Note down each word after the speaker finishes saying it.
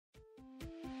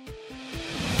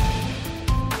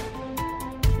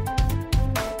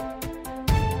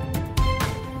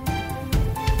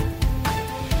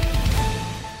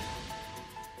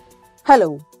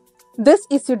Hello, this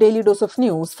is your daily dose of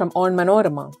news from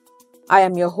Onmanorama. I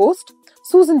am your host,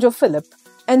 Susan Jo Philip,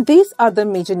 and these are the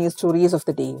major news stories of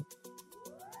the day.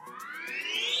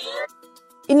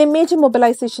 In a major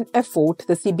mobilization effort,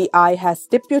 the CBI has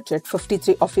deputed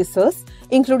 53 officers,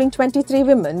 including 23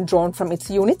 women drawn from its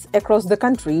units across the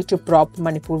country to probe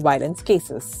Manipur violence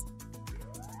cases.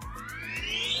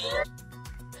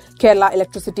 Kerala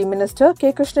Electricity Minister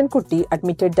K. Krishnankutti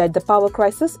admitted that the power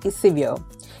crisis is severe.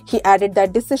 He added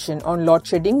that decision on load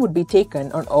shedding would be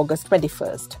taken on August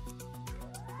 21st.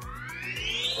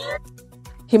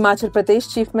 Himachal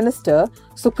Pradesh Chief Minister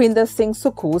Sukhwinder Singh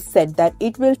Sukhu said that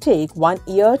it will take 1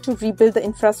 year to rebuild the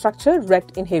infrastructure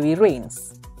wrecked in heavy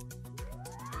rains.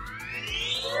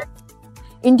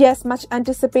 India's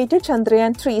much-anticipated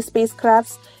Chandrayaan-3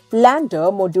 spacecraft's lander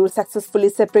module successfully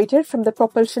separated from the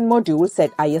propulsion module,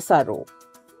 said ISRO.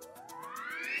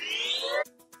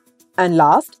 And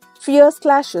last, fierce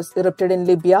clashes erupted in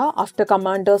Libya after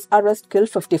commander's arrest killed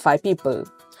 55 people.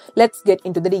 Let's get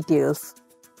into the details.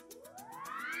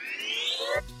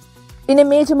 In a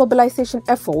major mobilization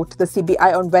effort, the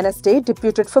CBI on Wednesday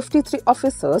deputed 53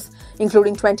 officers,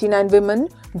 including 29 women,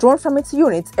 drawn from its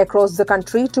units across the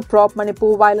country to probe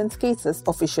Manipur violence cases,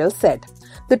 officials said.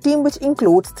 The team, which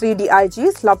includes 3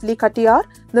 DIGs, Lovely Katiyar,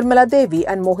 Nirmala Devi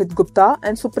and Mohit Gupta,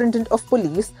 and Superintendent of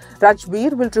Police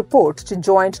Rajveer, will report to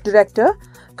Joint Director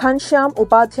Ghanshyam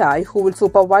Upadhyay, who will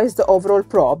supervise the overall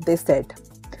probe, they said.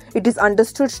 It is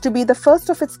understood to be the first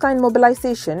of its kind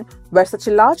mobilization where such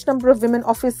a large number of women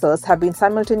officers have been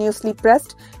simultaneously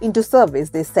pressed into service,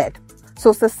 they said.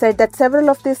 Sources said that several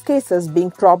of these cases being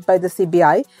probed by the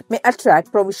CBI may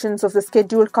attract provisions of the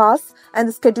Scheduled Castes and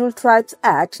the Scheduled Tribes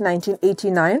Act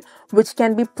 1989, which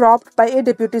can be probed by a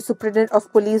Deputy Superintendent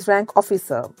of Police rank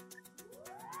officer.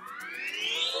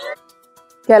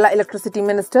 Kerala Electricity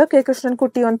Minister K.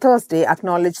 Krishnankutti on Thursday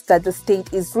acknowledged that the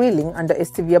state is reeling under a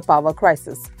severe power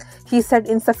crisis. He said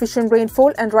insufficient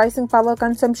rainfall and rising power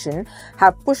consumption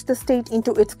have pushed the state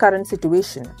into its current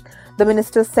situation. The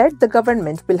minister said the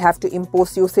government will have to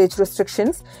impose usage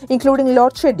restrictions, including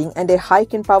load shedding and a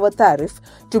hike in power tariff,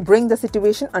 to bring the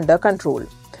situation under control.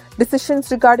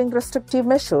 Decisions regarding restrictive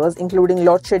measures, including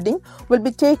load shedding, will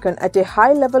be taken at a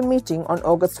high-level meeting on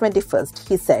August 21st,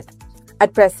 he said.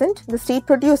 At present, the state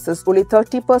produces only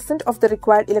 30% of the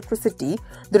required electricity.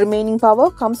 The remaining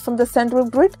power comes from the central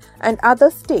grid and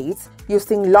other states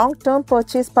using long-term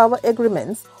purchase power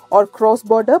agreements or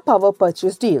cross-border power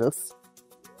purchase deals.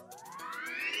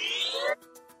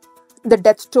 The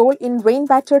death toll in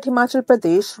rain-battered Himachal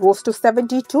Pradesh rose to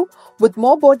 72, with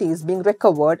more bodies being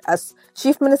recovered as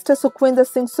Chief Minister Sukhwinder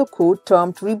Singh Sukhu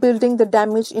termed rebuilding the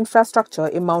damaged infrastructure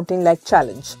a mountain-like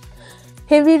challenge.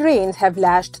 Heavy rains have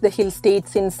lashed the hill state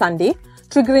since Sunday,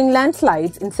 triggering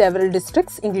landslides in several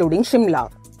districts, including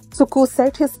Shimla. Sukhu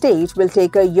said his state will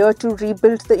take a year to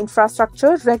rebuild the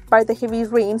infrastructure wrecked by the heavy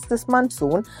rains this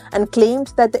monsoon and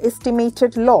claimed that the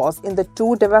estimated loss in the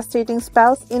 2 devastating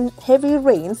spells in heavy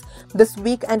rains this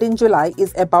week and in July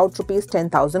is about Rs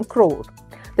 10,000 crore.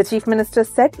 The Chief Minister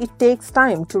said it takes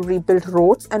time to rebuild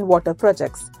roads and water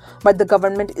projects, but the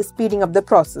government is speeding up the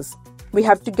process. We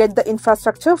have to get the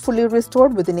infrastructure fully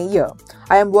restored within a year.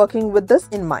 I am working with this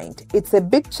in mind. It's a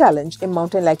big challenge, a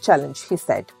mountain-like challenge, he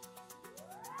said.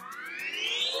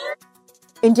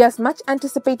 India's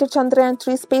much-anticipated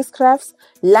Chandrayaan-3 spacecraft's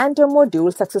lander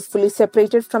module successfully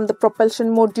separated from the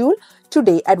propulsion module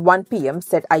today at 1 p.m.,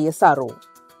 said ISRO.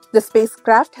 The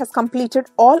spacecraft has completed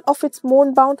all of its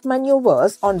moon-bound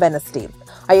maneuvers on Wednesday.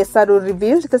 ISRO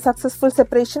revealed the successful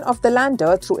separation of the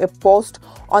lander through a post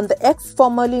on the X,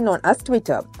 formerly known as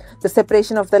Twitter. The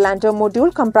separation of the lander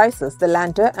module comprises the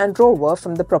lander and rover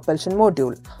from the propulsion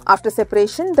module. After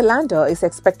separation, the lander is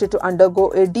expected to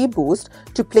undergo a deboost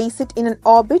to place it in an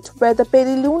orbit where the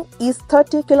perilune is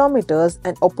 30 kilometers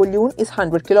and opolune is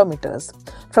 100 kilometers.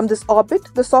 From this orbit,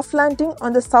 the soft landing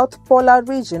on the south polar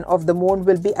region of the moon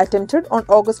will be attempted on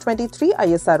August 23,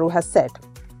 ISRO has said.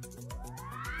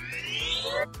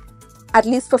 At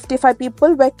least 55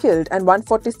 people were killed and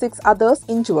 146 others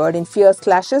injured in fierce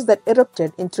clashes that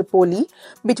erupted in Tripoli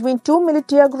between 2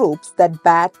 militia groups that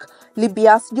back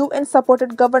Libya's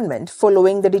UN-supported government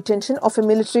following the detention of a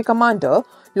military commander,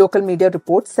 local media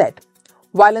reports said.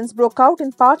 Violence broke out in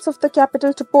parts of the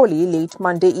capital Tripoli late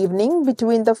Monday evening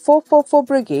between the 444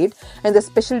 Brigade and the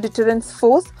Special Deterrence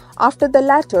Force after the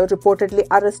latter reportedly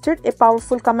arrested a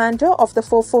powerful commander of the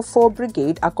 444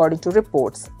 Brigade, according to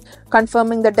reports.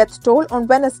 Confirming the death toll on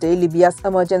Wednesday, Libya's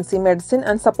Emergency Medicine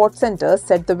and Support Center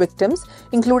said the victims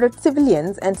included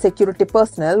civilians and security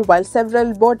personnel, while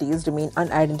several bodies remain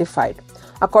unidentified.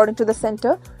 According to the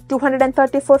center,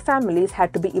 234 families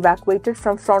had to be evacuated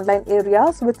from frontline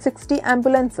areas with 60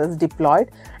 ambulances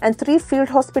deployed and 3 field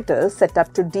hospitals set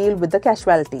up to deal with the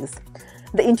casualties.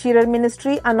 The Interior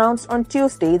Ministry announced on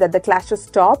Tuesday that the clashes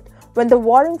stopped when the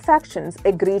warring factions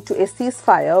agreed to a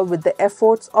ceasefire with the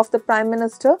efforts of the Prime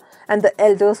Minister and the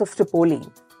elders of Tripoli.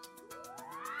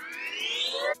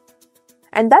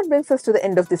 And that brings us to the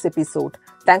end of this episode.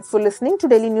 Thanks for listening to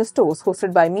Daily News Tours,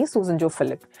 hosted by me, Susan Jo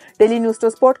Philip. Daily News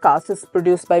Tours podcast is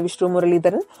produced by Vishnu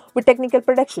Muralidharan with technical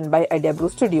production by Idea Brew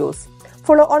Studios.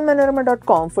 Follow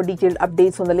onmanorama.com for detailed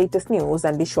updates on the latest news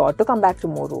and be sure to come back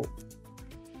tomorrow.